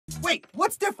Wait,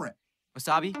 what's different?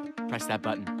 Wasabi, press that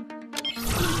button.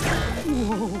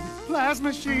 Whoa,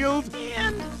 plasma shield.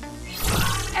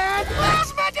 And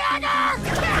plasma dagger!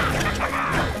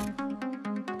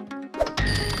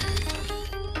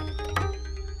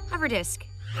 Hover disc.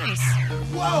 Nice.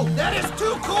 Whoa, that is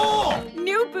too cool!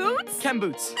 New boots? Chem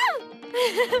boots.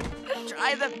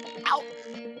 Try them out.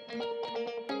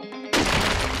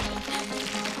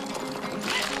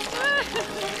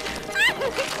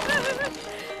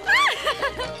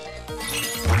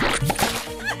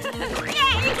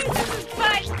 Yay! This is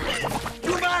fun!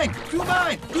 Do mine! Do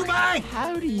mine! Do mine!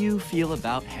 How do you feel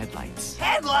about headlights?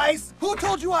 Headlights? Who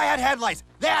told you I had headlights?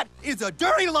 That is a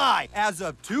dirty lie! As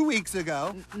of 2 weeks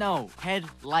ago. No,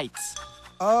 headlights.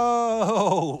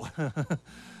 Oh.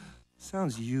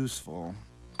 Sounds useful.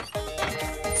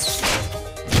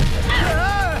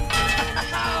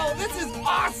 Ow, this is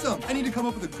awesome! I need to come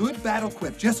up with a good battle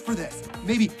quip just for this.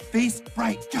 Maybe face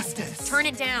bright justice. Turn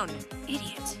it down.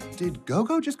 Idiot. Did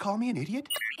Gogo just call me an idiot?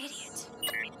 Idiot.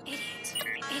 Idiot.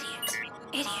 Idiot.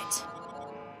 Idiot.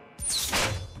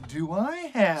 Do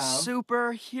I have...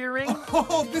 Super hearing?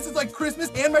 Oh, this is like Christmas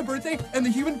and my birthday and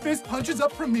the Human Fist Punches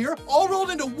Up premiere all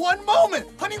rolled into one moment!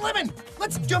 Honey Lemon,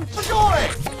 let's jump for joy!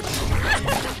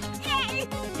 Yay!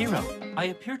 Hero, I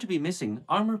appear to be missing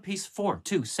armor piece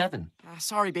 427.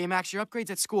 Sorry, Baymax, your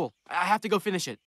upgrade's at school. I have to go finish it.